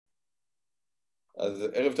אז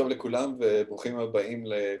ערב טוב לכולם וברוכים הבאים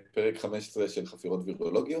לפרק 15 של חפירות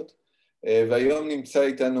וירולוגיות. והיום נמצא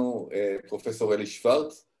איתנו פרופסור אלי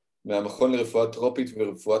שוורץ מהמכון לרפואת טרופית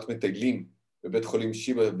ורפואת מטיילים בבית חולים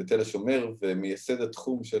שיבא בתל השומר ומייסד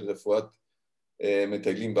התחום של רפואת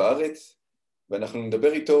מטיילים בארץ. ואנחנו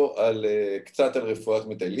נדבר איתו קצת על רפואת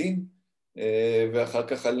מטיילים ואחר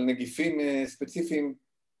כך על נגיפים ספציפיים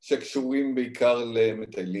שקשורים בעיקר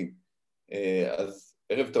למטיילים. אז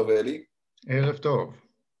ערב טוב אלי. ערב טוב.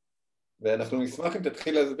 ואנחנו נשמח אם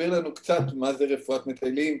תתחיל להסביר לנו קצת מה זה רפואת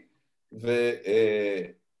מטיילים,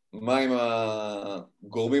 ומה הם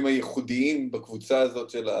הגורמים הייחודיים בקבוצה הזאת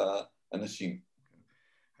של האנשים.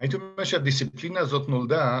 הייתי אומר שהדיסציפלינה הזאת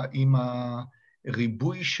נולדה עם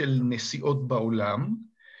הריבוי של נסיעות בעולם,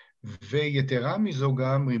 ויתרה מזו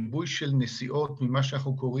גם ריבוי של נסיעות ממה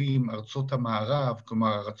שאנחנו קוראים ארצות המערב,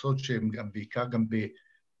 כלומר ארצות שהן גם בעיקר גם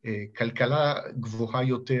בכלכלה גבוהה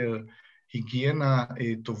יותר, היגיינה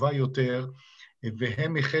טובה יותר,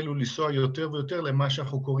 והם החלו לנסוע יותר ויותר למה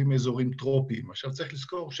שאנחנו קוראים אזורים טרופיים. עכשיו צריך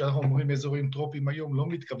לזכור שאנחנו אומרים אזורים טרופיים היום, לא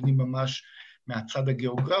מתכוונים ממש מהצד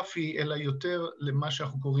הגיאוגרפי, אלא יותר למה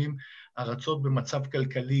שאנחנו קוראים ארצות במצב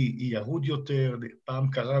כלכלי ירוד יותר, פעם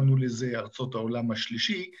קראנו לזה ארצות העולם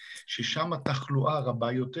השלישי, ששם התחלואה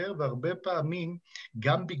רבה יותר, והרבה פעמים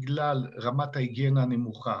גם בגלל רמת ההיגיינה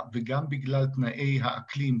הנמוכה, וגם בגלל תנאי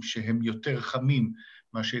האקלים שהם יותר חמים,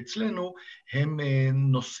 מה שאצלנו, הם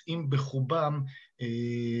נושאים בחובם,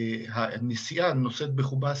 הנסיעה נושאת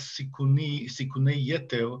בחובה סיכוני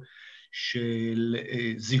יתר של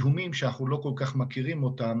זיהומים שאנחנו לא כל כך מכירים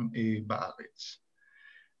אותם בארץ.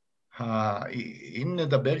 אם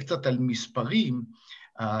נדבר קצת על מספרים,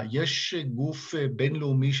 יש גוף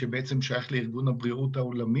בינלאומי שבעצם שייך לארגון הבריאות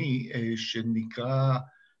העולמי, שנקרא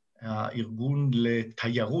הארגון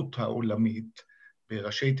לתיירות העולמית,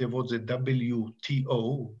 בראשי תיבות זה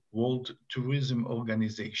WTO, World Tourism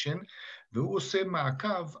Organization, והוא עושה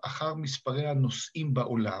מעקב אחר מספרי הנוסעים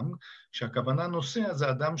בעולם, שהכוונה נוסע זה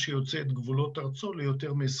אדם שיוצא את גבולות ארצו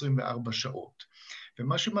ליותר מ-24 שעות.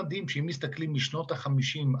 ומה שמדהים, שאם מסתכלים משנות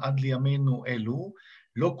ה-50 עד לימינו אלו,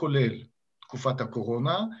 לא כולל תקופת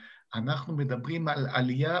הקורונה, אנחנו מדברים על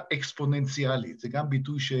עלייה אקספוננציאלית. זה גם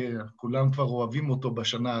ביטוי שכולם כבר אוהבים אותו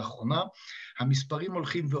בשנה האחרונה. המספרים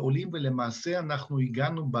הולכים ועולים, ולמעשה אנחנו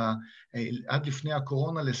הגענו עד לפני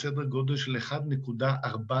הקורונה לסדר גודל של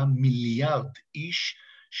 1.4 מיליארד איש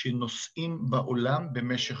שנוסעים בעולם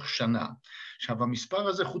במשך שנה. עכשיו, המספר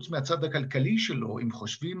הזה, חוץ מהצד הכלכלי שלו, אם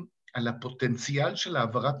חושבים על הפוטנציאל של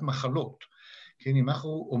העברת מחלות, כן, אם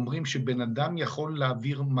אנחנו אומרים שבן אדם יכול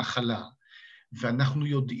להעביר מחלה, ואנחנו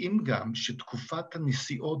יודעים גם שתקופת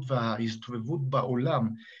הנסיעות וההסתובבות בעולם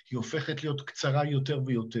היא הופכת להיות קצרה יותר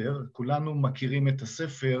ויותר. כולנו מכירים את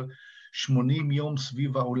הספר 80 יום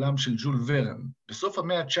סביב העולם של ז'ול ורן. בסוף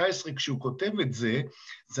המאה ה-19 כשהוא כותב את זה,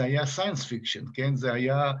 זה היה סיינס פיקשן, כן? זה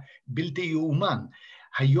היה בלתי יאומן.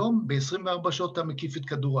 היום ב-24 שעות אתה מקיף את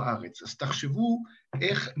כדור הארץ. אז תחשבו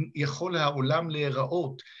איך יכול העולם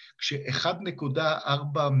להיראות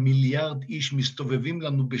כש-1.4 מיליארד איש מסתובבים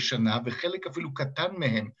לנו בשנה, וחלק אפילו קטן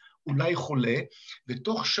מהם אולי חולה,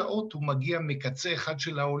 ותוך שעות הוא מגיע מקצה אחד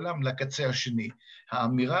של העולם לקצה השני.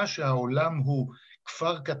 האמירה שהעולם הוא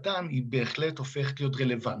כפר קטן היא בהחלט הופכת להיות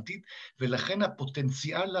רלוונטית, ולכן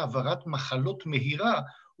הפוטנציאל להעברת מחלות מהירה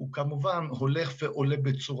הוא כמובן הולך ועולה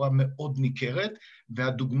בצורה מאוד ניכרת,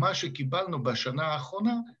 והדוגמה שקיבלנו בשנה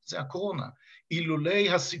האחרונה זה הקורונה. אילולי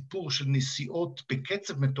הסיפור של נסיעות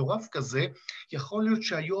בקצב מטורף כזה, יכול להיות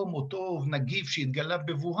שהיום אותו נגיף שהתגלה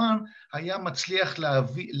בווהאן, היה מצליח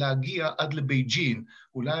להגיע עד לבייג'ין,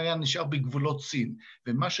 אולי היה נשאר בגבולות סין,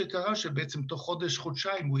 ומה שקרה שבעצם תוך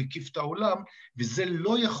חודש-חודשיים הוא הקיף את העולם, וזה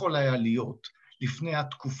לא יכול היה להיות לפני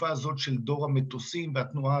התקופה הזאת של דור המטוסים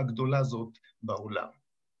והתנועה הגדולה הזאת בעולם.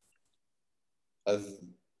 אז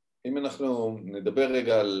אם אנחנו נדבר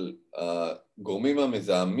רגע על הגורמים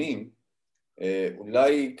המזהמים,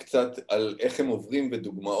 אולי קצת על איך הם עוברים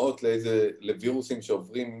ודוגמאות לווירוסים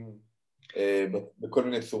שעוברים בכל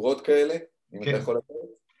מיני צורות כאלה, אם אתה יכול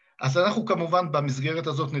לדבר. אז אנחנו כמובן במסגרת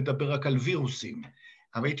הזאת נדבר רק על וירוסים,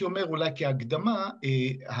 אבל הייתי אומר אולי כהקדמה,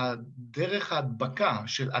 הדרך ההדבקה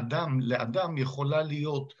של אדם לאדם יכולה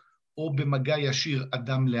להיות או במגע ישיר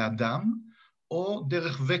אדם לאדם, או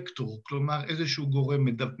דרך וקטור, כלומר איזשהו גורם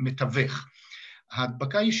מתווך.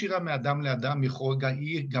 ההדבקה ישירה מאדם לאדם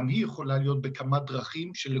גם היא יכולה להיות בכמה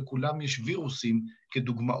דרכים שלכולם יש וירוסים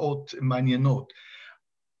כדוגמאות מעניינות.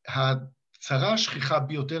 הצרה השכיחה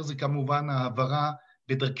ביותר זה כמובן העברה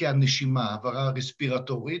בדרכי הנשימה, העברה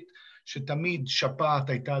רספירטורית, שתמיד שפעת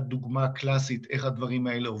הייתה דוגמה קלאסית איך הדברים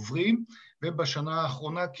האלה עוברים, ובשנה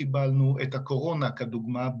האחרונה קיבלנו את הקורונה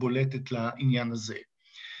כדוגמה בולטת לעניין הזה.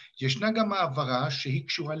 ישנה גם העברה שהיא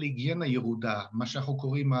קשורה להיגיינה ירודה, מה שאנחנו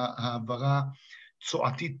קוראים העברה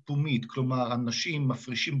צואתית פומית, כלומר, אנשים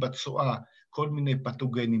מפרישים בצואה כל מיני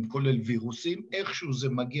פתוגנים, כולל וירוסים, איכשהו זה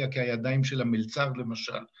מגיע כי הידיים של המלצר,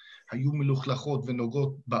 למשל, היו מלוכלכות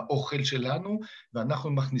ונוגעות באוכל שלנו,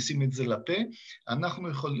 ואנחנו מכניסים את זה לפה, אנחנו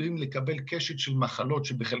יכולים לקבל קשת של מחלות,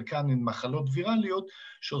 שבחלקן הן מחלות וירליות,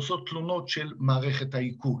 שעושות תלונות של מערכת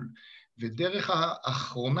העיכול. ודרך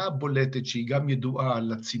האחרונה הבולטת, שהיא גם ידועה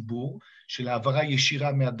לציבור, של העברה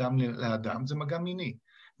ישירה מאדם לאדם, זה מגע מיני.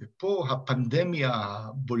 ופה הפנדמיה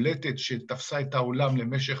הבולטת שתפסה את העולם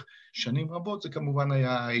למשך שנים רבות, זה כמובן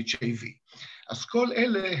היה HIV. אז כל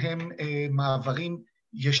אלה הם מעברים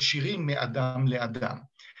ישירים מאדם לאדם.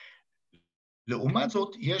 לעומת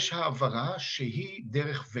זאת, יש העברה שהיא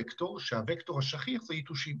דרך וקטור, שהווקטור השכיח זה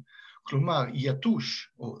יתושים. כלומר,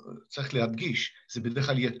 יתוש, או צריך להדגיש, זה בדרך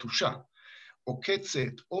כלל יתושה, או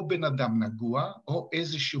קצת, או בן אדם נגוע, או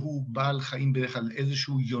איזשהו בעל חיים, בדרך כלל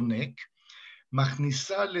איזשהו יונק,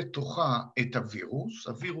 מכניסה לתוכה את הווירוס,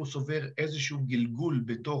 הווירוס עובר איזשהו גלגול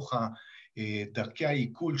בתוך דרכי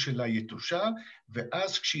העיכול של היתושה,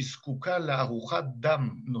 ואז כשהיא זקוקה לארוחת דם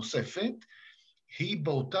נוספת, היא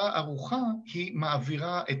באותה ארוחה, היא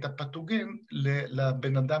מעבירה את הפתוגן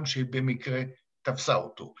לבן אדם שבמקרה תפסה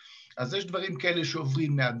אותו. אז יש דברים כאלה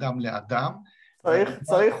שעוברים מאדם לאדם.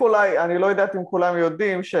 צריך אולי, אני לא יודעת אם כולם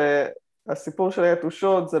יודעים שהסיפור של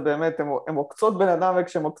היתושות זה באמת, הן עוקצות בן אדם,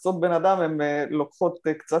 וכשהן עוקצות בן אדם הן לוקחות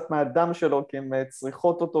קצת מהדם שלו, כי הן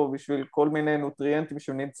צריכות אותו בשביל כל מיני נוטריאנטים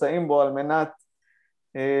שנמצאים בו על מנת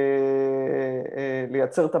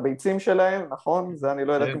לייצר את הביצים שלהם, נכון? זה אני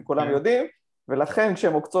לא יודעת אם כולם יודעים. ולכן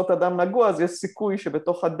כשהן עוקצות אדם נגוע, אז יש סיכוי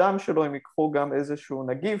שבתוך הדם שלו הם ייקחו גם איזשהו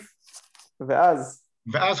נגיף,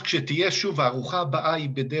 ואז כשתהיה שוב, הארוחה הבאה היא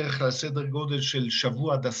בדרך כלל סדר גודל של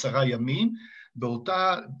שבוע עד 10 ימים,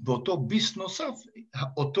 באותו ביס נוסף,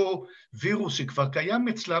 אותו וירוס שכבר קיים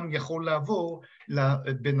אצלם יכול לעבור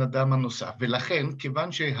לבן אדם הנוסף. ולכן, כיוון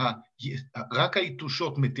שרק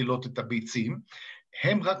היתושות מטילות את הביצים,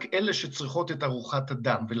 הם רק אלה שצריכות את ארוחת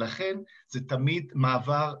הדם, ולכן זה תמיד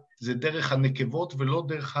מעבר, זה דרך הנקבות ולא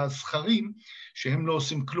דרך הזכרים, שהם לא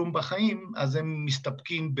עושים כלום בחיים, אז הם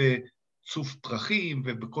מסתפקים בצוף פרחים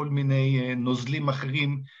ובכל מיני נוזלים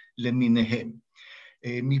אחרים למיניהם.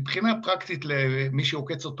 מבחינה פרקטית למי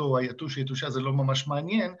שעוקץ אותו, היתושה זה לא ממש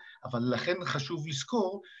מעניין, אבל לכן חשוב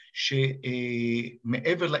לזכור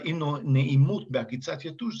שמעבר לנעימות בעקיצת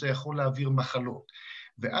יתוש, זה יכול להעביר מחלות.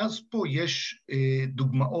 ואז פה יש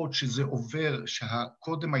דוגמאות שזה עובר,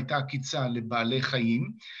 שקודם הייתה עקיצה לבעלי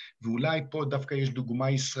חיים, ואולי פה דווקא יש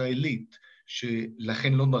דוגמה ישראלית,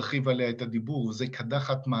 שלכן לא נרחיב עליה את הדיבור, וזה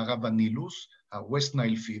קדחת מערב הנילוס, ה-West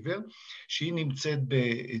Nile Fever, שהיא נמצאת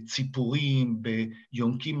בציפורים,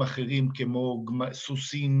 ביונקים אחרים כמו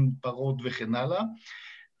סוסים, פרות וכן הלאה,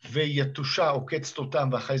 ויתושה עוקצת אותם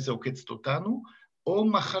ואחרי זה עוקצת אותנו, או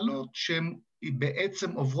מחלות שהן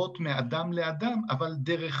בעצם עוברות מאדם לאדם, אבל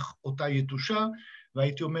דרך אותה יתושה,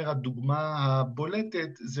 והייתי אומר, הדוגמה הבולטת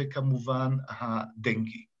זה כמובן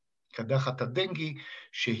הדנגי. קדחת הדנגי,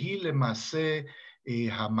 שהיא למעשה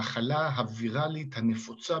המחלה הווירלית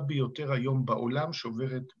הנפוצה ביותר היום בעולם,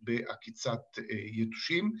 שעוברת בעקיצת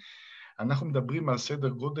יתושים. אנחנו מדברים על סדר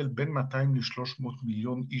גודל בין 200 ל-300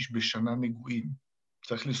 מיליון איש בשנה נגועים.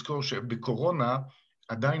 צריך לזכור שבקורונה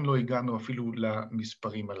עדיין לא הגענו אפילו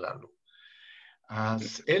למספרים הללו.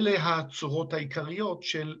 אז אלה הצורות העיקריות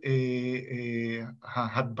של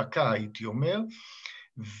ההדבקה, הייתי אומר,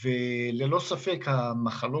 וללא ספק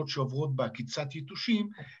המחלות שעוברות בעקיצת יתושים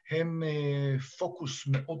הם פוקוס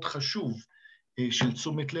מאוד חשוב של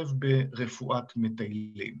תשומת לב ברפואת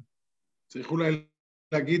מטיילים. צריך אולי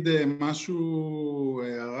להגיד משהו,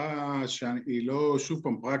 הערה שהיא לא שוב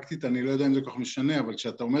פעם פרקטית, אני לא יודע אם זה כל כך משנה, אבל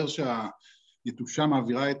כשאתה אומר יתושה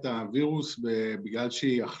מעבירה את הווירוס בגלל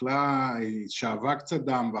שהיא אכלה, היא שאבה קצת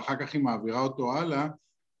דם ואחר כך היא מעבירה אותו הלאה,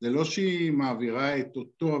 זה לא שהיא מעבירה את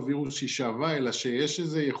אותו הווירוס שהיא שאבה, אלא שיש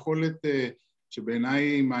איזו יכולת שבעיניי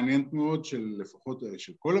היא מעניינת מאוד, לפחות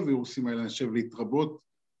של כל הווירוסים האלה, אני חושב, להתרבות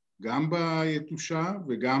גם ביתושה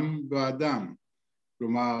וגם באדם.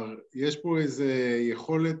 כלומר, יש פה איזו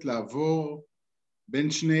יכולת לעבור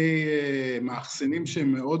בין שני מאחסנים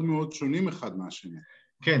שהם מאוד מאוד שונים אחד מהשני.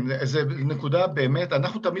 כן, זו נקודה באמת,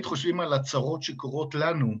 אנחנו תמיד חושבים על הצרות שקורות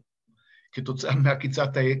לנו כתוצאה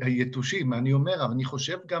מעקיצת היתושים, אני אומר, אבל אני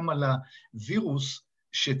חושב גם על הווירוס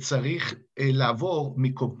שצריך לעבור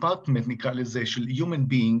מקומפרטמנט, נקרא לזה, של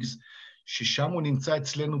human beings, ששם הוא נמצא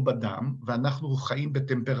אצלנו בדם, ואנחנו חיים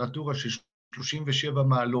בטמפרטורה של 37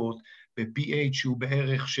 מעלות, ב-pH שהוא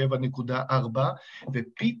בערך 7.4,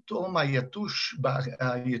 ופתאום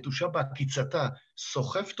היתושה בעקיצתה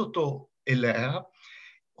סוחפת אותו אליה,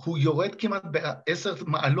 הוא יורד כמעט ב10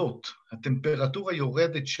 מעלות, הטמפרטורה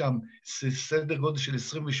יורדת שם, זה סדר גודל של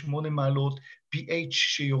 28 מעלות, pH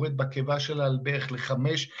שיורד בקיבה שלה על בערך ל5,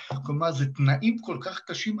 כלומר זה תנאים כל כך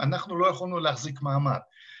קשים, אנחנו לא יכולנו להחזיק מעמד.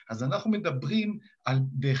 אז אנחנו מדברים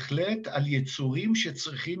בהחלט על יצורים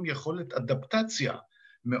שצריכים יכולת אדפטציה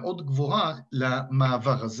מאוד גבוהה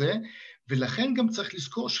למעבר הזה, ולכן גם צריך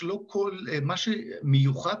לזכור שלא כל, מה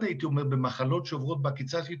שמיוחד הייתי אומר במחלות שעוברות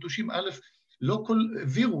בעקיצת יתושים, א', לא כל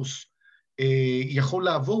וירוס יכול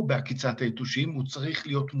לעבור בעקיצת היתושים, הוא צריך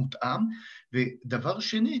להיות מותאם, ודבר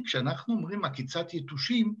שני, כשאנחנו אומרים עקיצת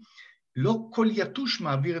יתושים, לא כל יתוש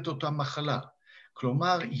מעביר את אותה מחלה.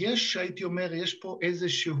 כלומר, הייתי אומר, יש פה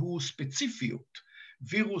איזשהו ספציפיות.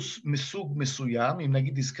 וירוס מסוג מסוים, אם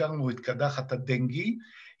נגיד הזכרנו את קדחת הדנגי,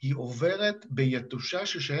 היא עוברת ביתושה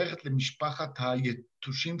ששייכת למשפחת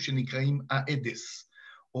היתושים שנקראים האדס.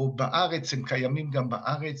 או בארץ, הם קיימים גם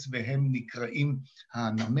בארץ, והם נקראים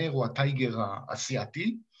הנמר או הטייגר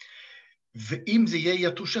האסייתי, ואם זה יהיה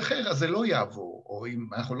יתוש אחר, אז זה לא יעבור, או אם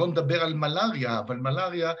אנחנו לא נדבר על מלריה, אבל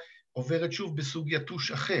מלריה עוברת שוב בסוג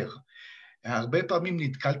יתוש אחר. הרבה פעמים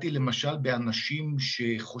נתקלתי למשל באנשים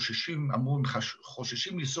שחוששים, אמרו, הם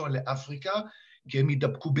חוששים לנסוע לאפריקה, כי הם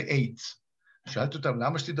ידבקו באיידס. שאלתי אותם,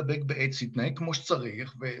 למה שתדבק באיידס? יתנהג כמו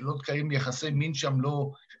שצריך, ולא תקיים יחסי מין שם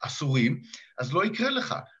לא אסורים, אז לא יקרה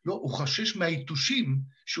לך. לא, הוא חושש מהיתושים,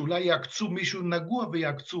 שאולי יעקצו מישהו נגוע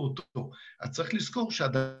ויעקצו אותו. אז צריך לזכור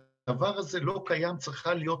שהדבר הזה לא קיים,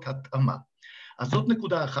 צריכה להיות התאמה. אז זאת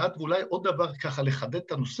נקודה אחת, ואולי עוד דבר ככה לחדד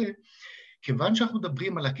את הנושא, כיוון שאנחנו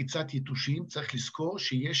מדברים על עקיצת יתושים, צריך לזכור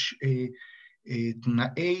שיש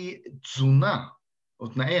תנאי תזונה, או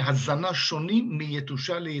תנאי הזנה שונים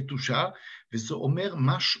מיתושה ליתושה, וזה אומר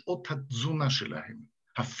מה שעות התזונה שלהם.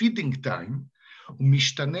 הפידינג טיים הוא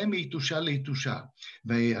משתנה מיתושה ליתושה,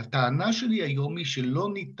 והטענה שלי היום היא שלא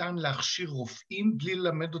ניתן להכשיר רופאים בלי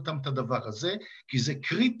ללמד אותם את הדבר הזה, כי זה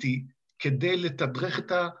קריטי כדי לתדרך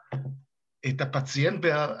את הפציינט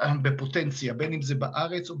בפוטנציה, בין אם זה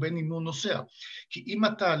בארץ או בין אם הוא נוסע. כי אם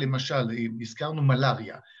אתה, למשל, הזכרנו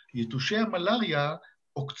מלריה, יתושי המלריה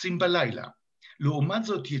עוקצים בלילה. לעומת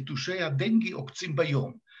זאת, יתושי הדנגי עוקצים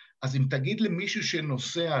ביום. אז אם תגיד למישהו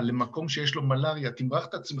שנוסע למקום שיש לו מלריה, תמרח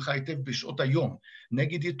את עצמך היטב בשעות היום,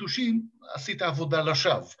 נגד יתושים, עשית עבודה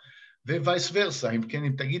לשווא. ווייס ורסה, אם כן,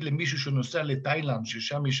 אם תגיד למישהו שנוסע לתאילנד,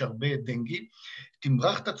 ששם יש הרבה דנגי,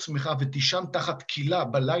 תמרח את עצמך ותישן תחת קילה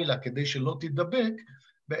בלילה כדי שלא תדבק,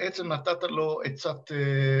 בעצם נתת לו עצת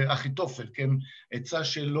אחיתופל, כן? עצה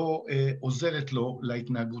שלא עוזרת לו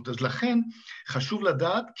להתנהגות. אז לכן חשוב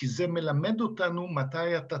לדעת, כי זה מלמד אותנו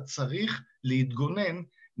מתי אתה צריך להתגונן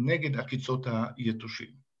נגד עקיצות היתושים.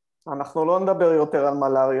 אנחנו לא נדבר יותר על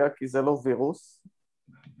מלריה, כי זה לא וירוס.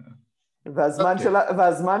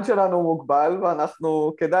 והזמן שלנו מוגבל,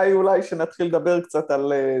 ואנחנו, כדאי אולי שנתחיל לדבר קצת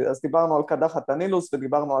על, אז דיברנו על קדחת הנילוס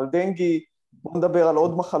ודיברנו על דנגי, בואו נדבר על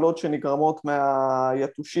עוד מחלות שנגרמות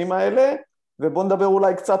מהיתושים האלה, ובואו נדבר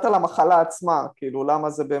אולי קצת על המחלה עצמה, כאילו למה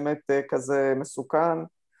זה באמת כזה מסוכן.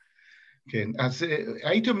 כן, אז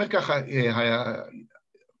הייתי אומר ככה,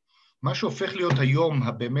 מה שהופך להיות היום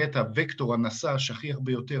באמת הוקטור הנשא השכיח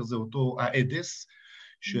ביותר זה אותו האדס,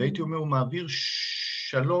 שהייתי אומר הוא מעביר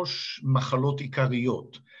 3 מחלות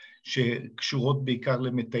עיקריות שקשורות בעיקר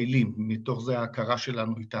למטיילים, מתוך זה ההכרה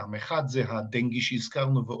שלנו איתם. אחד זה הדנגי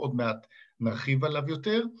שהזכרנו ועוד מעט נרחיב עליו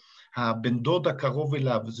יותר, הבן דוד הקרוב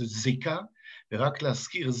אליו זה זיקה, ורק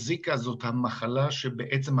להזכיר, זיקה זאת המחלה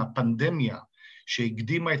שבעצם הפנדמיה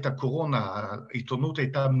שהקדימה את הקורונה, העיתונות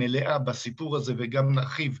הייתה מלאה בסיפור הזה וגם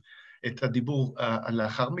נרחיב את הדיבור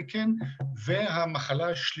לאחר מכן, והמחלה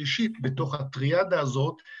השלישית בתוך הטריאדה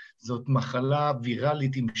הזאת, זאת מחלה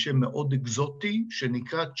ויראלית עם שם מאוד אקזוטי,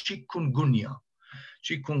 שנקרא צ'יקונגוניה.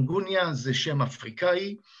 צ'יקונגוניה זה שם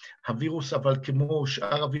אפריקאי, הווירוס אבל כמו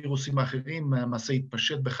שאר הווירוסים האחרים, למעשה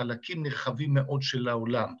התפשט בחלקים נרחבים מאוד של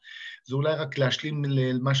העולם. זה אולי רק להשלים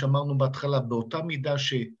למה שאמרנו בהתחלה, באותה מידה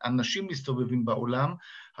שאנשים מסתובבים בעולם,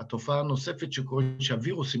 התופעה הנוספת שקורית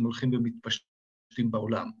שהווירוסים הולכים ומתפשטים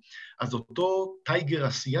בעולם. אז אותו טייגר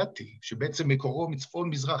אסייתי, שבעצם מקורו מצפון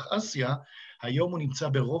מזרח אסיה, היום הוא נמצא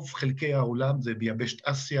ברוב חלקי העולם, זה ביבשת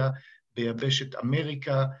אסיה, ביבשת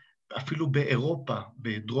אמריקה, אפילו באירופה,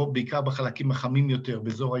 בעיקר בחלקים החמים יותר,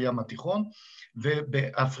 באזור הים התיכון,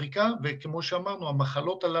 ובאפריקה, וכמו שאמרנו,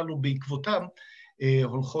 המחלות הללו בעקבותם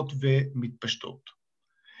הולכות ומתפשטות.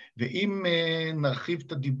 ואם נרחיב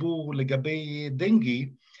את הדיבור לגבי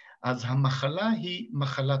דנגי, אז המחלה היא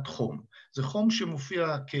מחלת חום. זה חום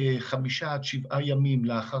שמופיע כ5 עד 7 ימים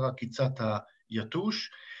לאחר עקיצת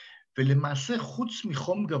היתוש, ולמעשה חוץ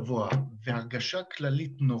מחום גבוה והרגשה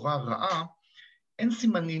כללית נורא רעה, אין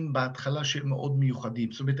סימנים בהתחלה שהם מאוד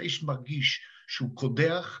מיוחדים. זאת אומרת, האיש מרגיש שהוא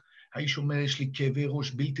קודח, האיש אומר, יש לי כאבי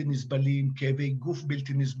ראש בלתי נסבלים, כאבי גוף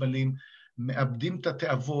בלתי נסבלים, מאבדים את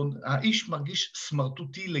התיאבון, האיש מרגיש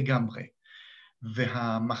סמרטוטי לגמרי.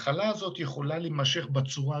 והמחלה הזאת יכולה להימשך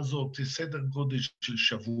בצורה הזאת סדר גודל של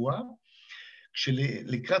שבוע,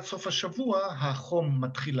 כשלקראת סוף השבוע החום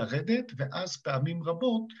מתחיל לרדת, ואז פעמים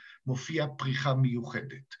רבות מופיעה פריחה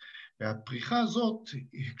מיוחדת. והפריחה הזאת,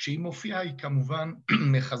 כשהיא מופיעה, היא כמובן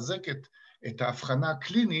מחזקת את ההבחנה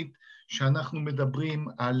הקלינית שאנחנו מדברים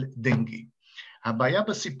על דנגי. הבעיה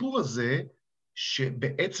בסיפור הזה,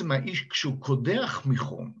 שבעצם האיש כשהוא קודח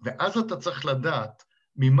מחום, ואז אתה צריך לדעת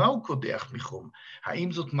ממה הוא קודח מחום,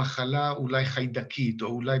 האם זאת מחלה אולי חיידקית, או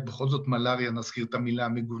אולי בכל זאת מלריה, נזכיר את המילה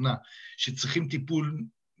המגונה, שצריכים טיפול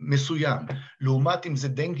מסוים, לעומת אם זה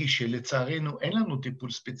דנגי שלצערנו אין לנו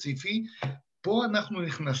טיפול ספציפי, פה אנחנו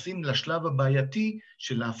נכנסים לשלב הבעייתי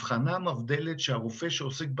של ההבחנה המבדלת שהרופא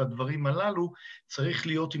שעוסק בדברים הללו צריך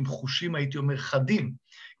להיות עם חושים, הייתי אומר, חדים,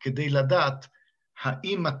 כדי לדעת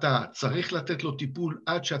האם אתה צריך לתת לו טיפול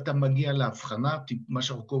עד שאתה מגיע להבחנה, מה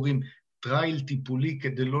שאנחנו קוראים טרייל טיפולי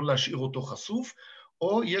כדי לא להשאיר אותו חשוף,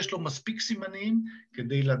 או יש לו מספיק סימנים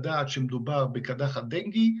כדי לדעת שמדובר בקדחת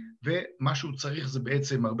דנגי, ומה שהוא צריך זה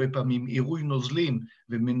בעצם הרבה פעמים עירוי נוזלים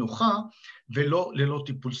ומנוחה, ולא ללא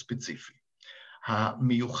טיפול ספציפי.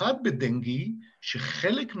 המיוחד בדנגי,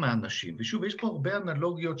 שחלק מהאנשים, ושוב, יש פה הרבה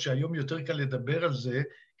אנלוגיות שהיום יותר קל לדבר על זה,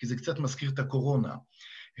 כי זה קצת מזכיר את הקורונה.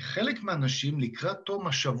 חלק מהאנשים לקראת תום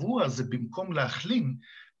השבוע הזה, במקום להחלים,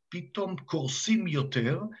 פתאום קורסים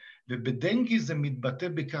יותר, ובדנגי זה מתבטא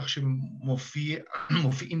בכך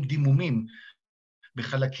שמופיעים דימומים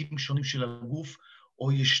בחלקים שונים של הגוף,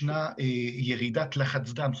 או ישנה ירידת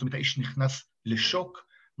לחץ דם, זאת אומרת, האיש נכנס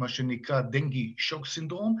לשוק, מה שנקרא דנגי שוק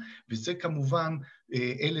סינדרום, וזה כמובן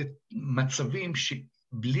אלה מצבים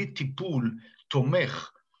שבלי טיפול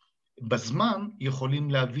תומך בזמן יכולים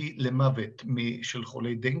להביא למוות של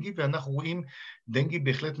חולי דנגי, ואנחנו רואים דנגי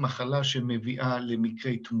בהחלט מחלה שמביאה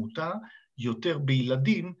למקרי תמותה, יותר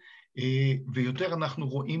בילדים, ויותר אנחנו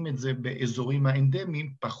רואים את זה באזורים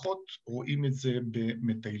האנדמיים, פחות רואים את זה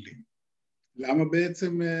במטיילים. למה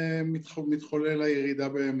בעצם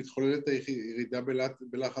מתחוללת הירידה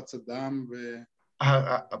בלחץ הדם?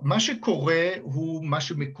 מה שקורה הוא מה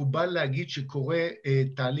שמקובל להגיד שקורה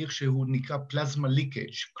תהליך שהוא נקרא פלזמה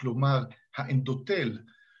ליקג', כלומר האנדוטל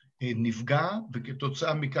נפגע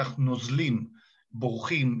וכתוצאה מכך נוזלים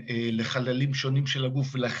בורחים לחללים שונים של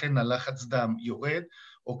הגוף ולכן הלחץ דם יורד,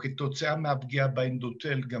 או כתוצאה מהפגיעה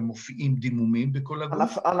באנדוטל גם מופיעים דימומים בכל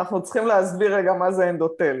הגוף. אנחנו צריכים להסביר רגע מה זה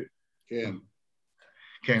אנדוטל. כן.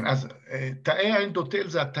 כן, אז תאי האנדוטל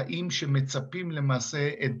זה התאים שמצפים למעשה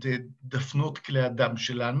את דפנות כלי הדם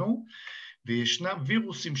שלנו, וישנם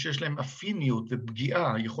וירוסים שיש להם אפיניות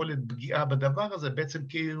ופגיעה, יכולת פגיעה בדבר הזה, בעצם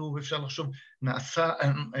כאילו אפשר לחשוב,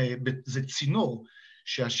 זה צינור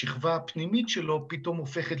שהשכבה הפנימית שלו פתאום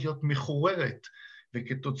הופכת להיות מחוררת,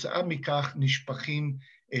 וכתוצאה מכך נשפכים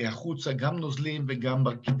החוצה גם נוזלים וגם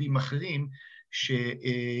מרכיבים אחרים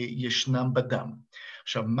שישנם בדם.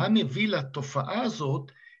 עכשיו, מה מביא לתופעה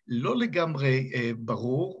הזאת? לא לגמרי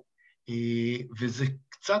ברור, וזה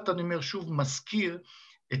קצת, אני אומר שוב, מזכיר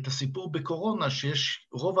את הסיפור בקורונה, שיש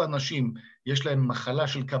רוב האנשים, יש להם מחלה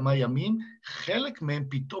של כמה ימים, חלק מהם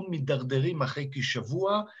פתאום מדרדרים אחרי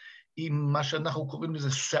כשבוע, עם מה שאנחנו קוראים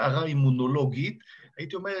לזה סערה אימונולוגית,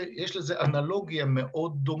 הייתי אומר, יש לזה אנלוגיה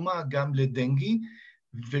מאוד דומה גם לדנגי,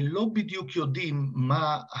 ולא בדיוק יודעים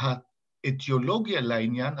מה האתיולוגיה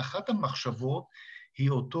לעניין, אחת המחשבות היא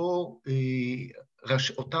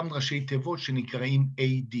אותם ראשי תיבות שנקראים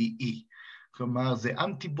ADE, כלומר זה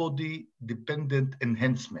Antibody Dependent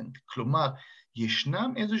Enhancement, כלומר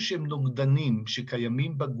ישנם איזשהם נוגדנים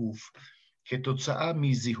שקיימים בגוף כתוצאה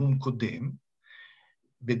מזיהום קודם,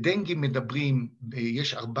 בדנגי מדברים,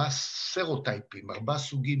 יש 4 סרוטייפים, 4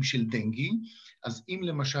 סוגים של דנגי, אז אם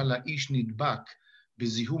למשל האיש נדבק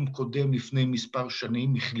בזיהום קודם לפני מספר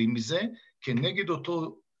שנים, החלים מזה, כנגד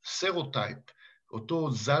אותו סרוטייפ,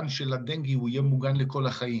 אותו זן של הדנגי הוא יהיה מוגן לכל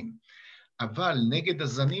החיים. אבל נגד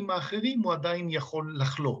הזנים האחרים הוא עדיין יכול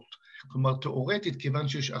לחלות. כלומר, תיאורטית, כיוון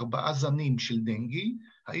שיש 4 זנים של דנגי,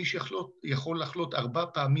 האיש יכול לחלות 4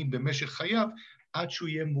 פעמים במשך חייו, עד שהוא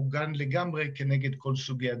יהיה מוגן לגמרי כנגד כל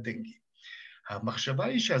סוגי הדנגי. המחשבה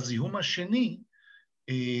היא שהזיהום השני,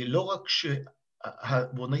 לא רק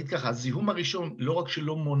בוא נגיד ככה, הזיהום הראשון לא רק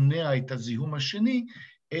שלא מונע את הזיהום השני,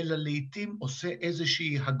 אלא לעתים עושה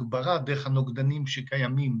איזושהי הגברה דרך הנוגדנים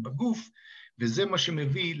שקיימים בגוף, וזה מה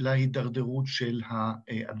שמביא להידרדרות של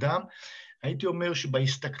האדם. הייתי אומר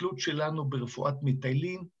שבהסתכלות שלנו ברפואת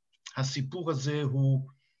מטיילים, הסיפור הזה הוא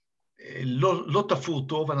לא תפור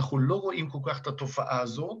טוב, אנחנו לא רואים כל כך את התופעה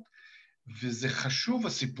הזאת, וזה חשוב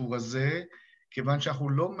הסיפור הזה, כיוון שאנחנו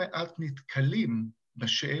לא מעט נתקלים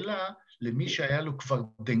בשאלה למי שהיה לו כבר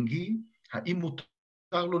דנגי, האם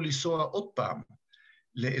מותר לו לנסוע עוד פעם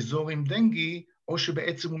לאזור עם דנגי, או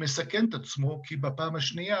שבעצם הוא מסכן את עצמו, כי בפעם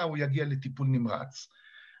השנייה הוא יגיע לטיפול נמרץ.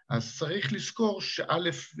 אז צריך לזכור שא'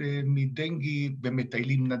 מדנגי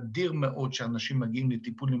במטיילים נדיר מאוד שאנשים מגיעים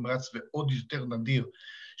לטיפול נמרץ, ועוד יותר נדיר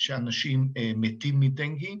שאנשים מתים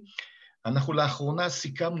מדנגי. אנחנו לאחרונה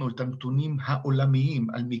סיכמנו את הנתונים העולמיים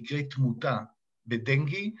על מקרי תמותה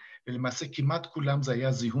בדנגי, ולמעשה כמעט כולם זה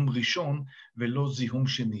היה זיהום ראשון ולא זיהום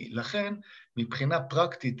שני. לכן, מבחינה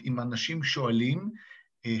פרקטית, אם אנשים שואלים,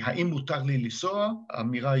 האם מותר לי לנסוע?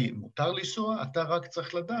 האמירה היא, מותר לנסוע, אתה רק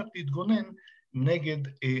צריך לדעת להתגונן נגד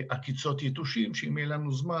עקיצות יתושים, שאם יהיה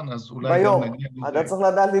לנו זמן, אז אולי ביום. גם נגיע לזה. אתה צריך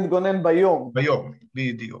לדעת להתגונן ביום. ביום,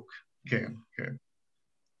 בדיוק, כן, כן.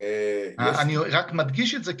 אני רק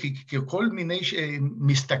מדגיש את זה, כי כל מיני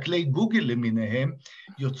מסתכלי גוגל למיניהם,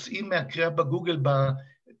 יוצאים מהקריאה בגוגל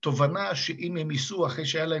בתובנה שאם הם ייסעו אחרי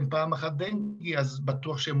שהיה להם פעם אחת דנגי, אז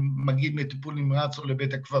בטוח שהם מגיעים לטיפול נמרץ או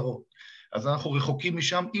לבית הקברות. אז אנחנו רחוקים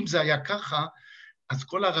משם. אם זה היה ככה, אז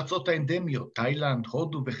כל הארצות האנדמיות, תאילנד,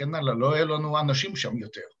 הודו וכן הלאה, לא היה לנו אנשים שם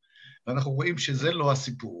יותר. ואנחנו רואים שזה לא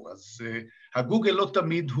הסיפור. אז הגוגל לא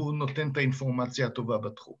תמיד הוא נותן את האינפורמציה הטובה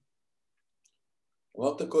בתחום.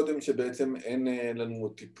 אמרת קודם שבעצם אין לנו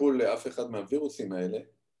טיפול לאף אחד מהווירוסים האלה,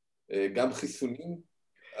 גם חיסונים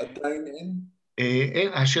עדיין אין?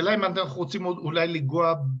 השאלה אם אנחנו רוצים אולי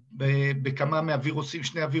לגוע בכמה מהווירוסים,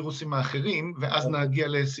 שני הווירוסים האחרים, ואז נגיע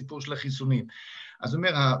לסיפור של החיסונים. אז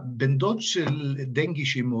אומר, הבן דוד של דנגי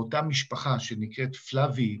שהיא מאותה משפחה שנקראת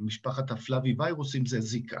פלאבי, משפחת הפלאבי ויירוסים, זה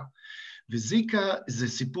זיקה. וזיקה זה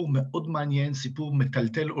סיפור מאוד מעניין, סיפור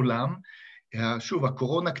מטלטל עולם. שוב,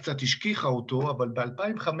 הקורונה קצת השכיחה אותו, אבל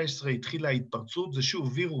ב-2015 התחילה ההתפרצות, זה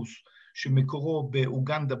שוב וירוס שמקורו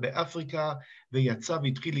באוגנדה באפריקה, ויצא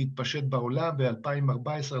והתחיל להתפשט בעולם,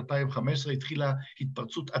 ב-2014-2015 התחילה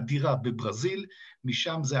התפרצות אדירה בברזיל,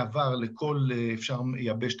 משם זה עבר לכל אפשר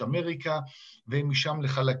יבשת אמריקה, ומשם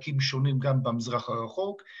לחלקים שונים גם במזרח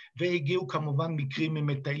הרחוק, והגיעו כמובן מקרים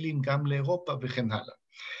ממטיילים גם לאירופה וכן הלאה.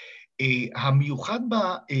 המיוחד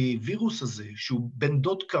בווירוס הזה, שהוא בן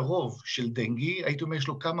דוד קרוב של דנגי, הייתי אומר, יש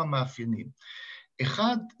לו כמה מאפיינים.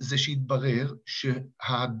 אחד, זה שהתברר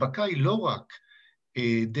שההדבקה היא לא רק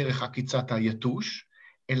דרך עקיצת היתוש,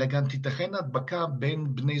 אלא גם תיתכן הדבקה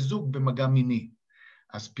בין בני זוג במגע מיני.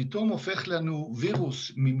 אז פתאום הופך לנו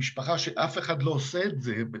וירוס ממשפחה שאף אחד לא עושה את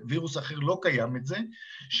זה, וירוס אחר לא קיים את זה,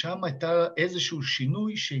 שם הייתה איזשהו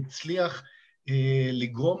שינוי שהצליח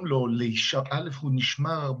לגרום לו, א' הוא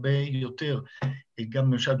נשמר הרבה יותר,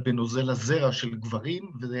 גם למשל בנוזל הזרע של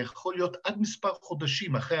גברים, וזה יכול להיות עד מספר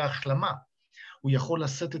חודשים אחרי ההחלמה. הוא יכול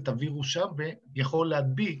לשאת את הווירוס שם ויכול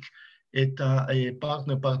להדביק את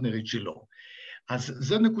הפרטנרית שלו. אז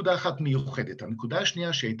זו נקודה אחת מיוחדת. הנקודה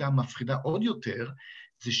השנייה שהייתה מפחידה עוד יותר,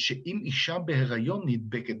 זה שאם אישה בהיריון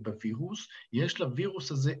נדבקת בווירוס, יש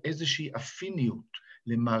לווירוס הזה איזושהי אפיניות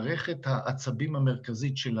למערכת העצבים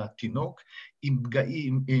המרכזית של התינוק,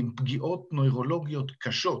 עם פגיעות נוירולוגיות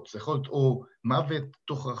קשות, זה יכול להיות או מוות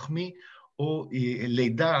תוך רחמי, או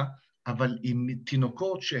לידה, אבל עם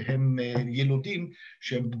תינוקות שהם ילודים,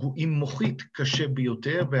 שהם פגועים מוחית קשה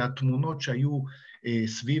ביותר, והתמונות שהיו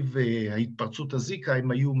סביב ההתפרצות הזיקה,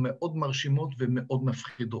 הן היו מאוד מרשימות ומאוד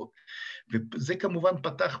מפחידות. וזה כמובן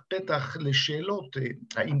פתח פתח לשאלות,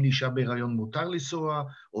 האם לאישה בהיריון מותר לנסוע,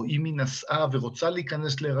 או אם היא נסעה ורוצה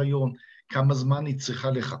להיכנס להיריון, כמה זמן היא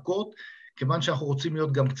צריכה לחכות, כיוון שאנחנו רוצים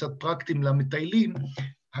להיות גם קצת פרקטיים למטיילים,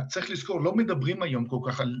 צריך לזכור, לא מדברים היום כל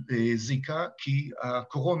כך על זיקה, כי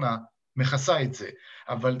הקורונה מכסה את זה,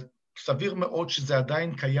 אבל סביר מאוד שזה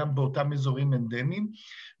עדיין קיים באותם אזורים אנדמיים,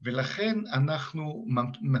 ולכן אנחנו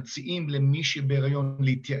מציעים למי שבהיריון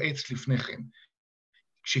להתייעץ לפני כן,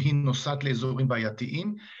 כשהיא נוסעת לאזורים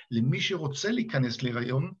בעייתיים, למי שרוצה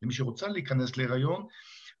להיכנס להיריון,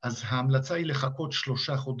 אז ההמלצה היא לחכות 3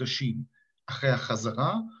 חודשים אחרי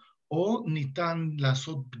החזרה, או ניתן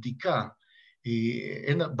לעשות בדיקה,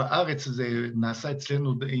 בארץ זה נעשה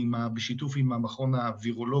אצלנו בשיתוף עם המכון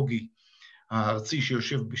הווירולוגי הארצי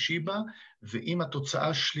שיושב בשיבא, ואם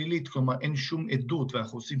התוצאה שלילית, כלומר אין שום עדות,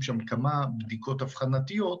 ואנחנו עושים שם כמה בדיקות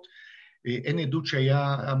הבחנתיות, אין עדות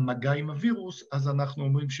שהיה מגע עם הווירוס, אז אנחנו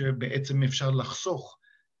אומרים שבעצם אפשר לחסוך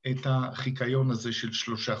את החיקיון הזה של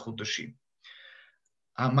 3 חודשים.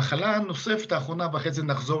 המחלה הנוספת האחרונה, ואחרי זה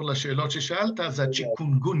נחזור לשאלות ששאלת, זה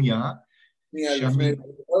הצ'יקונגוניה.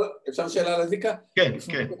 אפשר שאלה על הזיקה? כן,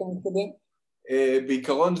 כן.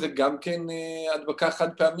 בעיקרון זה גם כן הדבקה חד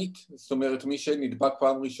פעמית, זאת אומרת מי שנדבק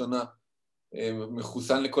פעם ראשונה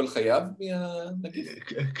מחוסן לכל חייו מהנגיף?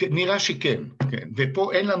 נראה שכן, כן.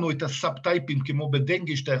 ופה אין לנו את הסאב-טייפים כמו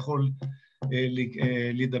בדנגי שאתה יכול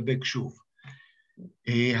להידבק שוב.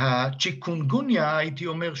 הצ'יקונגוניה, הייתי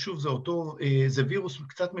אומר שוב, זה וירוס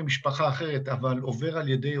קצת ממשפחה אחרת, אבל עובר על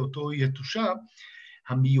ידי אותו יתושה.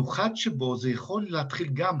 המיוחד שבו זה יכול להתחיל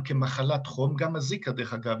גם כמחלת חום, גם הזיקה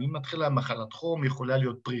דרך אגב, אם מתחילה מחלת חום יכולה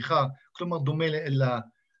להיות פריחה, כלומר דומה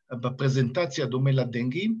בפרזנטציה דומה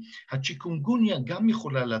לדנגי. הצ'יקונגוניה גם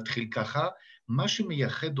יכולה להתחיל ככה, מה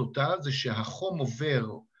שמייחד אותה זה שהחום עובר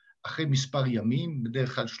אחרי מספר ימים,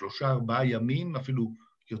 בדרך כלל 3-4 ימים, אפילו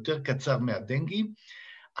יותר קצר מהדנגי,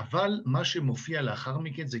 אבל מה שמופיע לאחר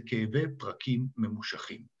מכן זה כאבי פרקים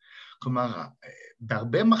ממושכים. כלומר,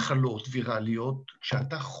 בהרבה מחלות ויראליות,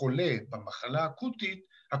 כשאתה חולה במחלה אקוטית,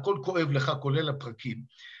 הכל כואב לך, כולל הפרקים.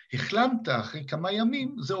 החלמת אחרי כמה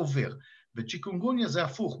ימים, זה עובר. וצ'יקונגוניה זה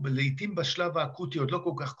הפוך, לעתים בשלב האקוטי עוד לא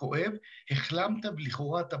כל כך כואב, החלמת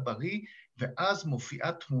ולכאורה אתה בריא, ואז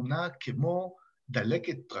מופיעה תמונה כמו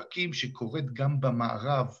דלקת פרקים שקורית גם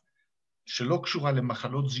במערב, שלא קשורה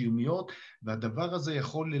למחלות זיהומיות, והדבר הזה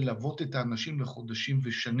יכול ללוות את האנשים לחודשים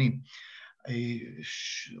ושנים,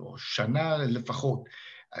 או שנה לפחות.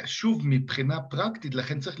 שוב, מבחינה פרקטית,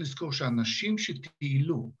 לכן צריך לזכור שאנשים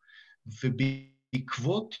שטיילו,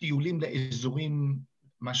 ובעקבות טיולים לאזורים,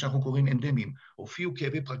 מה שאנחנו קוראים אנדמיים, הופיעו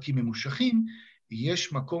כאבי פרקים ממושכים,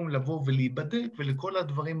 יש מקום לבוא ולהיבדק, ולכל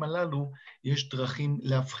הדברים הללו יש דרכים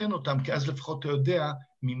להבחן אותם, כי אז לפחות אתה יודע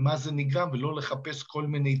ממה זה נגרם, ולא לחפש כל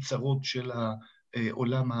מיני צרות של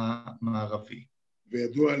העולם המערבי.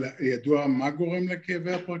 וידוע מה גורם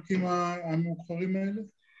לכאבי הפרקים המאוחרים האלה?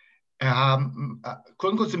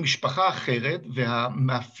 קודם כל זה משפחה אחרת,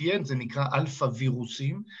 והמאפיין זה נקרא אלפא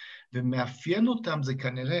וירוסים, ומאפיין אותם זה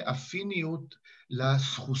כנראה אפיניות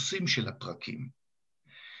לסחוסים של הפרקים.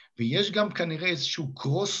 ויש גם כנראה איזשהו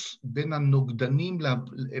קרוס בין הנוגדנים,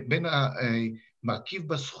 בין המרכיב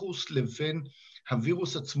בסחוס לבין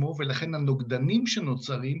הווירוס עצמו, ולכן הנוגדנים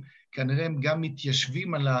שנוצרים, כנראה הם גם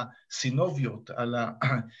מתיישבים על הסינוביות, על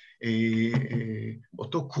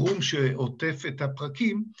אותו קרום שעוטף את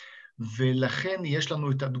הפרקים, ולכן יש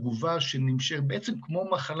לנו את התגובה שנמשך בעצם כמו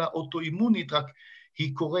מחלה אוטואימונית, רק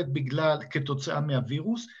היא קורית כתוצאה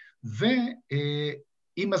מהווירוס,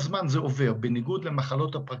 עם הזמן זה עובר, בניגוד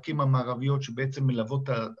למחלות הפרקים המערביות שבעצם מלוות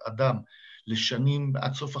האדם לשנים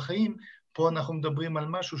עד סוף החיים, פה אנחנו מדברים על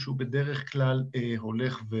משהו שהוא בדרך כלל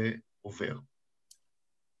הולך ועובר.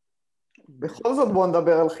 בכל זאת בואו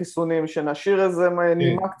נדבר על חיסונים, שנשאיר איזה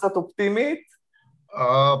נימה קצת אופטימית.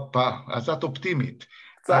 אז את אופטימית.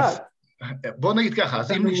 קצת. בוא נגיד ככה,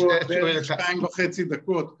 אז אם נשאר 2.5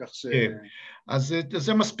 דקות, כך ש... אז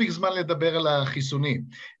זה מספיק זמן לדבר על החיסונים,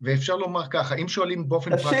 ואפשר לומר ככה, אם שואלים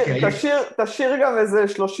באופן פרקטי... תשאיר גם איזה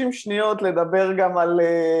 30 שניות לדבר גם על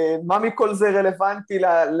מה מכל זה רלוונטי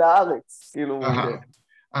לארץ, כאילו...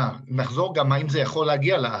 נחזור גם האם זה יכול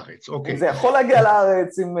להגיע לארץ, אוקיי. זה יכול להגיע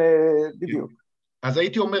לארץ, בדיוק. אז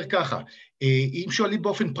הייתי אומר ככה, אם שואלים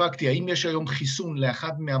באופן פרקטי, האם יש היום חיסון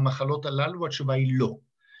לאחת מהמחלות הללו, התשובה היא לא.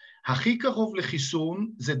 הכי קרוב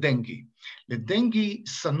לחיסון זה דנגי. לדנגי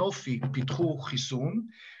סנופי פיתחו חיסון,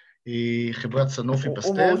 חברת סנופי פסטל.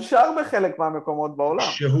 הוא מאושר בחלק מהמקומות בעולם.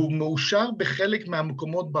 שהוא מאושר בחלק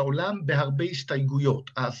מהמקומות בעולם בהרבה הסתייגויות.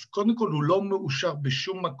 אז קודם כל הוא לא מאושר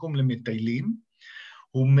בשום מקום למטיילים,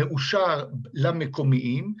 הוא מאושר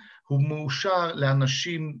למקומיים, הוא מאושר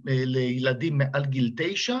לאנשים, לילדים מעל גיל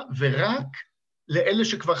 9, ורק לאלה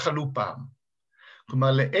שכבר חלו פעם.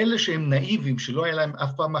 כלומר, לאלה שהם נאיבים, שלא היה להם אף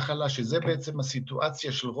פעם מחלה, שזה בעצם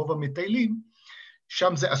הסיטואציה של רוב המטיילים,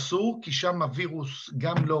 שם זה אסור, כי שם הווירוס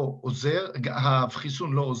גם לא עוזר,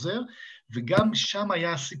 החיסון לא עוזר, וגם שם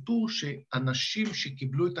היה הסיפור שאנשים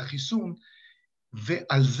שקיבלו את החיסון,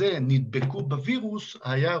 ועל זה נדבקו בווירוס,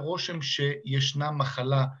 היה רושם שישנה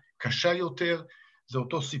מחלה קשה יותר, זה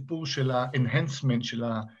אותו סיפור של ה-enhancement, של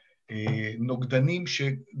הנוגדנים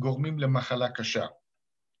שגורמים למחלה קשה.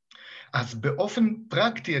 אז באופן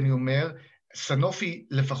פרקטי אני אומר, סנופי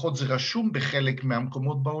לפחות זה רשום בחלק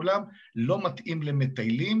מהמקומות בעולם, לא מתאים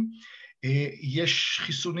למטיילים, יש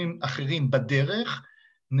חיסונים אחרים בדרך,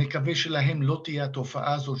 נקווה שלהם לא תהיה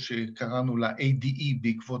התופעה הזאת שקראנו לה ADE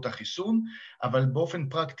בעקבות החיסון, אבל באופן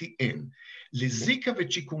פרקטי אין. לזיקה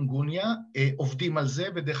וצ'יקונגוניה עובדים על זה,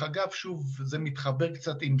 ודרך אגב שוב זה מתחבר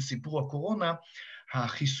קצת עם סיפור הקורונה,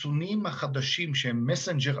 החיסונים החדשים שהם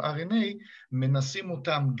מסנג'ר RNA, מנסים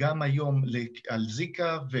אותם גם היום על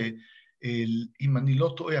זיקה, ואם אני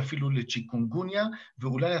לא טועה אפילו לצ'יקונגוניה,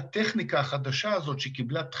 ואולי הטכניקה החדשה הזאת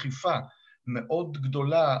שקיבלה דחיפה מאוד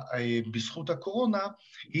גדולה בזכות הקורונה,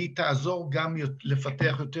 היא תעזור גם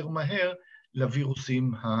לפתח יותר מהר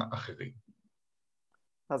לווירוסים האחרים.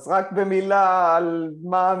 אז רק במילה על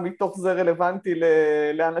מה מתוך זה רלוונטי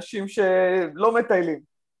לאנשים שלא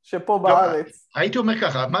מטיילים. שפה בארץ? הייתי אומר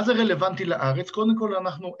ככה, מה זה רלוונטי לארץ? קודם כל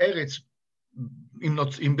אנחנו ארץ,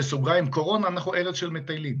 אם בסוגריים קורונה, אנחנו ארץ של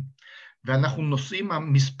מטיילים. ואנחנו נוסעים,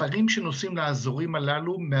 המספרים שנוסעים לאזורים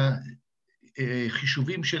הללו,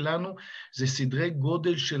 מהחישובים שלנו, זה סדרי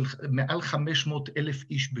גודל של מעל 500,000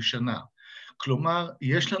 איש בשנה. כלומר,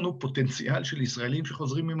 יש לנו פוטנציאל של ישראלים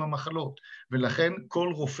שחוזרים עם המחלות, ולכן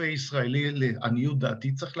כל רופא ישראלי, לעניות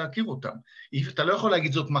דעתי, צריך להכיר אותם. אתה לא יכול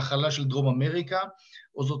להגיד זאת מחלה של דרום אמריקה,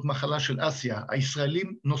 או זאת מחלה של אסיה.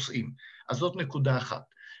 הישראלים נוסעים. אז זאת נקודה אחת.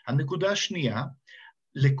 הנקודה השנייה,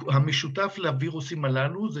 המשותף לווירוסים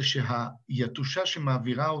הללו זה שהיתושה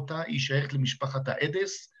שמעבירה אותה היא שייכת למשפחת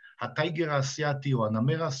האדס, הטייגר האסייתי או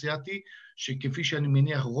הנמר האסייתי, שכפי שאני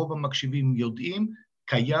מניח רוב המקשיבים יודעים,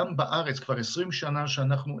 קיים בארץ כבר 20 שנה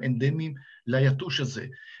שאנחנו אנדמיים ליתוש הזה.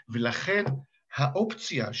 ולכן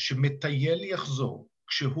האופציה שמטייל יחזור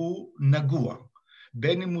כשהוא נגוע,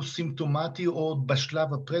 בין אם הוא סימפטומטי או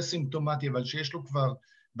בשלב הפרסימפטומטי, אבל שיש לו כבר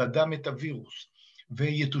בדם את הווירוס,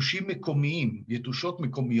 ויתושים מקומיים, יתושות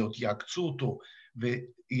מקומיות יעקצו אותו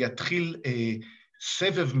ויתחיל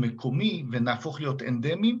סבב מקומי ונהפוך להיות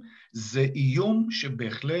אנדמיים, זה איום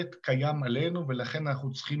שבהחלט קיים עלינו, ולכן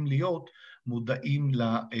אנחנו צריכים להיות מודעים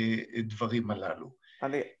לדברים הללו.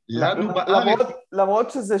 לנו בארץ...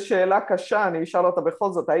 למרות שזו שאלה קשה, אני אשאל אותה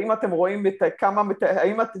בכל זאת, האם אתם רואים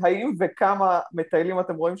האם וכמה מטיילים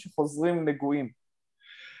אתם רואים שחוזרים נגועים?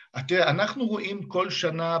 אנחנו רואים כל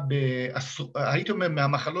שנה, הייתי אומר,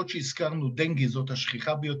 מהמחלות שהזכרנו, דנגי זאת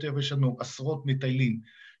השכיחה ביותר, ויש לנו עשרות מטיילים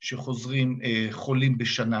שחוזרים חולים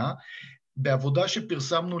בשנה. בעבודה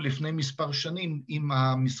שפרסמנו לפני מספר שנים עם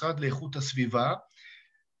המשרד לאיכות הסביבה,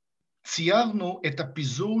 ציירנו את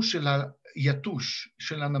הפיזור של היתוש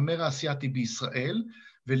של הנמר האסייתי בישראל,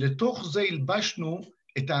 ולתוך זה הלבשנו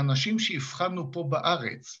את האנשים שהבחנו פה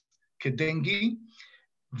בארץ כדנגי,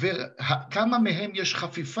 וכמה מהם יש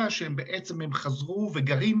חפיפה שהם בעצם הם חזרו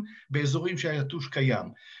וגרים באזורים שהיתוש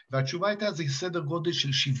קיים. והתשובה הייתה זה סדר גודל של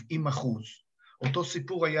 70%. אותו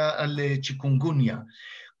סיפור היה על צ'יקונגוניה.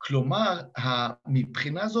 כלומר,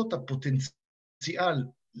 מבחינה זאת הפוטנציאל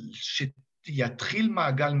שיתחיל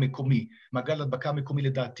מעגל מקומי, מעגל הדבקה מקומי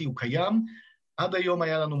לדעתי הוא קיים, עד היום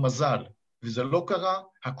היה לנו מזל, וזה לא קרה,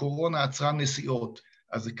 הקורונה עצרה נסיעות,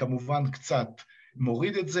 אז זה כמובן קצת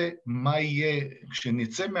מוריד את זה, מה יהיה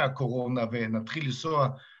כשנצא מהקורונה ונתחיל לנסוע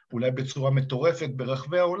אולי בצורה מטורפת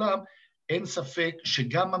ברחבי העולם, אין ספק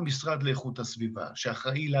שגם המשרד לאיכות הסביבה,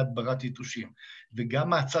 שאחראי להדברת יתושים,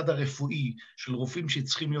 וגם הצד הרפואי של רופאים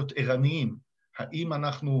שצריכים להיות ערניים, האם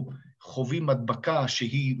אנחנו חווים הדבקה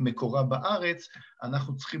שהיא מקורה בארץ,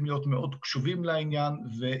 אנחנו צריכים להיות מאוד קשובים לעניין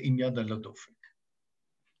ועם יד על הדופק.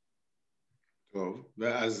 טוב,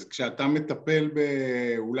 ואז כשאתה מטפל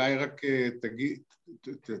אולי רק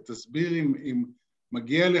תסביר אם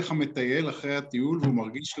מגיע לך מטייל אחרי הטיול והוא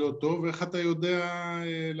מרגיש לא טוב, ואיך אתה יודע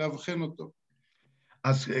להבחן אותו?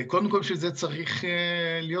 אז קודם כל שזה צריך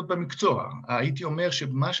להיות במקצוע. הייתי אומר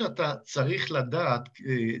שמה שאתה צריך לדעת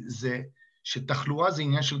זה שתחלואה זה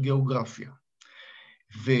עניין של גיאוגרפיה.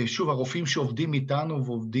 ושוב, הרופאים שעובדים איתנו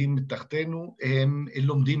ועובדים תחתנו, הם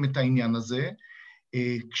לומדים את העניין הזה.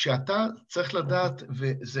 כשאתה צריך לדעת,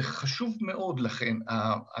 וזה חשוב מאוד לכן,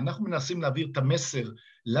 אנחנו מנסים להעביר את המסר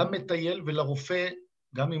למטייל ולרופא,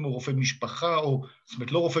 גם אם הוא רופא משפחה, או זאת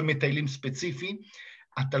אומרת לא רופא מטיילים ספציפי,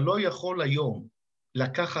 אתה לא יכול היום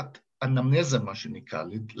לקחת אנמנזה, מה שנקרא,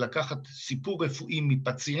 לקחת סיפור רפואי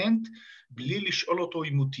מפציינט, בלי לשאול אותו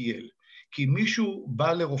אם הוא טייל. כי מישהו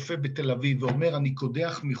בא לרופא בתל אביב ואומר, אני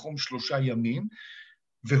קודח מחום 3 ימים,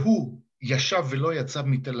 והוא ישב ולא יצא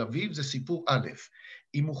מתל אביב, זה סיפור א'.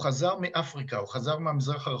 אם הוא חזר מאפריקה או חזר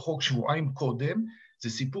מהמזרח הרחוק 2 שבועות קודם, זה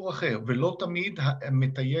סיפור אחר, ולא תמיד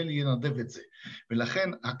המטייל ינדב את זה. ולכן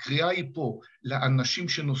הקריאה היא פה לאנשים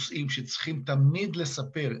שנוסעים, שצריכים תמיד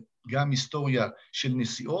לספר גם היסטוריה של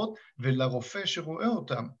נסיעות, ולרופא שרואה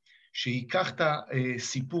אותם, שיקח את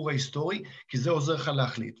הסיפור ההיסטורי, כי זה עוזר לך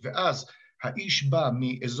להחליט. ואז האיש בא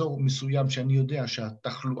מאזור מסוים שאני יודע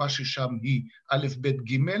שהתחלואה ששם היא א', ב',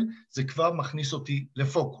 ג', זה כבר מכניס אותי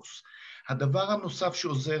לפוקוס. הדבר הנוסף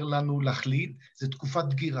שעוזר לנו להחליט זה תקופת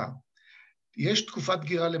דגירה. יש תקופת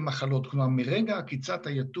דגירה למחלות, כלומר מרגע עקיצת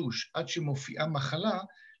היתוש עד שמופיעה מחלה,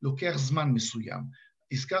 לוקח זמן מסוים.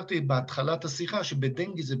 הזכרתי בהתחלת השיחה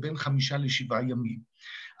שבדנגי זה בין 5 ל7 ימים.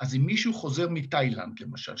 אז אם מישהו חוזר מתאילנד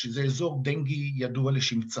למשל, שזה אזור דנגי ידוע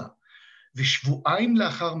לשמצה, ושבועיים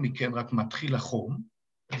לאחר מכן רק מתחיל החום,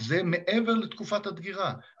 זה מעבר לתקופת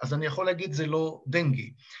הדגירה. אז אני יכול להגיד זה לא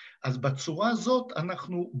דנגי. אז בצורה הזאת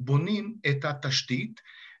אנחנו בונים את התשתית,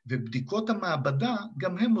 ובדיקות המעבדה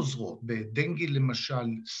גם הן עוזרות. בדנגי למשל,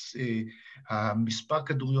 המספר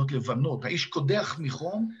כדוריות לבנות, האיש קודח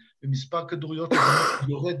מחום, ומספר כדוריות לבנות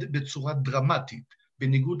יורד בצורה דרמטית,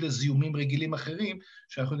 בניגוד לזיהומים רגילים אחרים,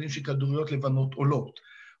 שאנחנו יודעים שכדוריות לבנות עולות,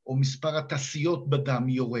 או מספר התעשיות בדם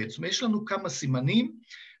יורד. זאת אומרת, יש לנו כמה סימנים,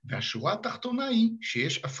 והשורה התחתונה היא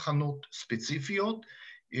שיש הבחנות ספציפיות,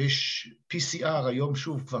 יש PCR, היום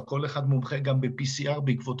שוב, כבר כל אחד מומחה גם ב-PCR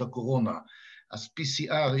בעקבות הקורונה, אז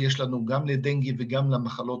PCR יש לנו גם לדנגי וגם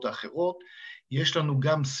למחלות האחרות, יש לנו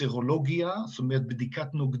גם סרולוגיה, זאת אומרת בדיקת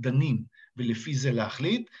נוגדנים, ולפי זה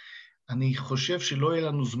להחליט. אני חושב שלא יהיה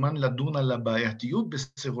לנו זמן לדון על הבעייתיות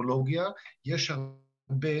בסרולוגיה, יש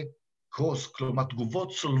הרבה קרוס, כלומר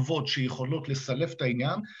תגובות צולבות שיכולות לסלף את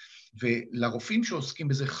העניין, ולרופאים שעוסקים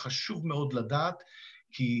בזה חשוב מאוד לדעת,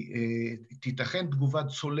 כי תיתכן תגובת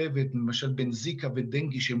צולבת, למשל בין זיקה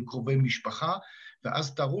ודנגי שהם קרובי משפחה,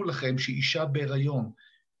 ואז תראו לכם שאישה בהיריון,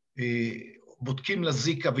 בודקים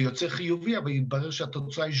לזיקה ויוצא חיובי, אבל יתברר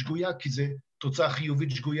שהתוצאה היא שגויה, כי זו תוצאה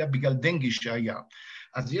חיובית שגויה בגלל דנגי שהיה.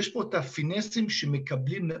 אז יש פה את הפינסים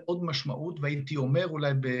שמקבלים מאוד משמעות, והייתי אומר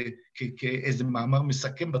אולי כאיזה מאמר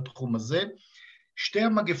מסכם בתחום הזה, שתי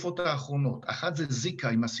המגפות האחרונות, אחת זה זיקה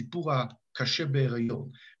עם הסיפור הקשה בהיריון,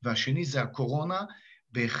 והשני זה הקורונה,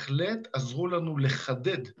 בהחלט עזרו לנו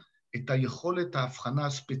לחדד את היכולת ההבחנה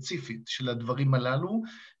הספציפית של הדברים הללו,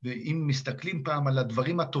 ואם מסתכלים פעם על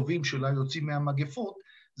הדברים הטובים שאולי יוצאים מהמגפות,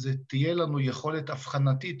 זה תהיה לנו יכולת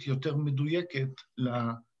הבחנתית יותר מדויקת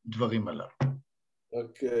לדברים הללו.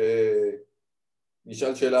 רק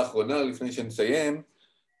נשאל שאלה אחרונה לפני שנסיים,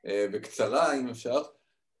 בקצרה אם אפשר.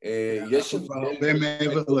 יש הרבה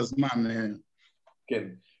מעבר לזמן. כן.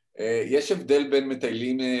 יש הבדל בין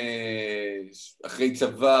מטיילים אחרי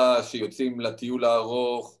צבא שיוצאים לטיול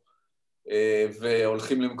הארוך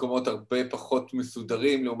והולכים למקומות הרבה פחות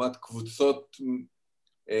מסודרים, לעומת קבוצות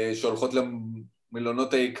שהולכות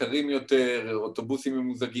למלונות היקרים יותר, אוטובוסים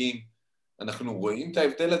ממוזגים. אנחנו רואים את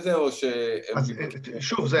ההבדל הזה או ש... אז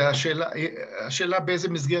שוב, זו השאלה באיזה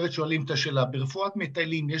מסגרת שואלים את השאלה. ברפואת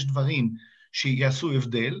מטיילים יש דברים שיעשו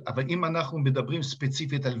הבדל, אבל אם אנחנו מדברים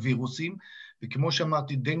ספציפית על וירוסים, וכמו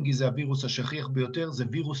שאמרתי, דנגי זה הווירוס השכיח ביותר, זה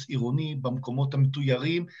וירוס עירוני במקומות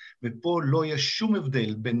המתוירים, ופה לא יש שום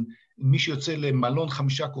הבדל בין מי שיוצא למלון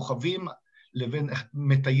 5 כוכבים, לבין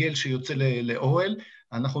מטייל שיוצא לאוהל.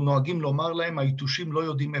 אנחנו נוהגים לומר להם, היתושים לא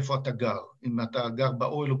יודעים איפה אתה גר, אם אתה גר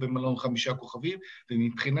באוהל או במלון 5 כוכבים,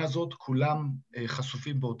 ומבחינה זאת כולם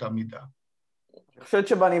חשופים באותה מידה. אני חושבת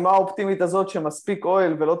שבנימה האופטימית הזאת שמספיק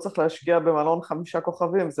אוהל ולא צריך להשקיע במלון 5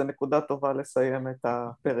 כוכבים, זה נקודה טובה לסיים את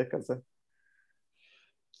הפרק הזה.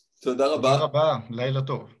 תודה רבה. תודה רבה, לילה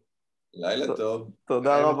טוב. לילה טוב.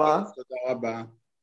 תודה רבה. תודה רבה.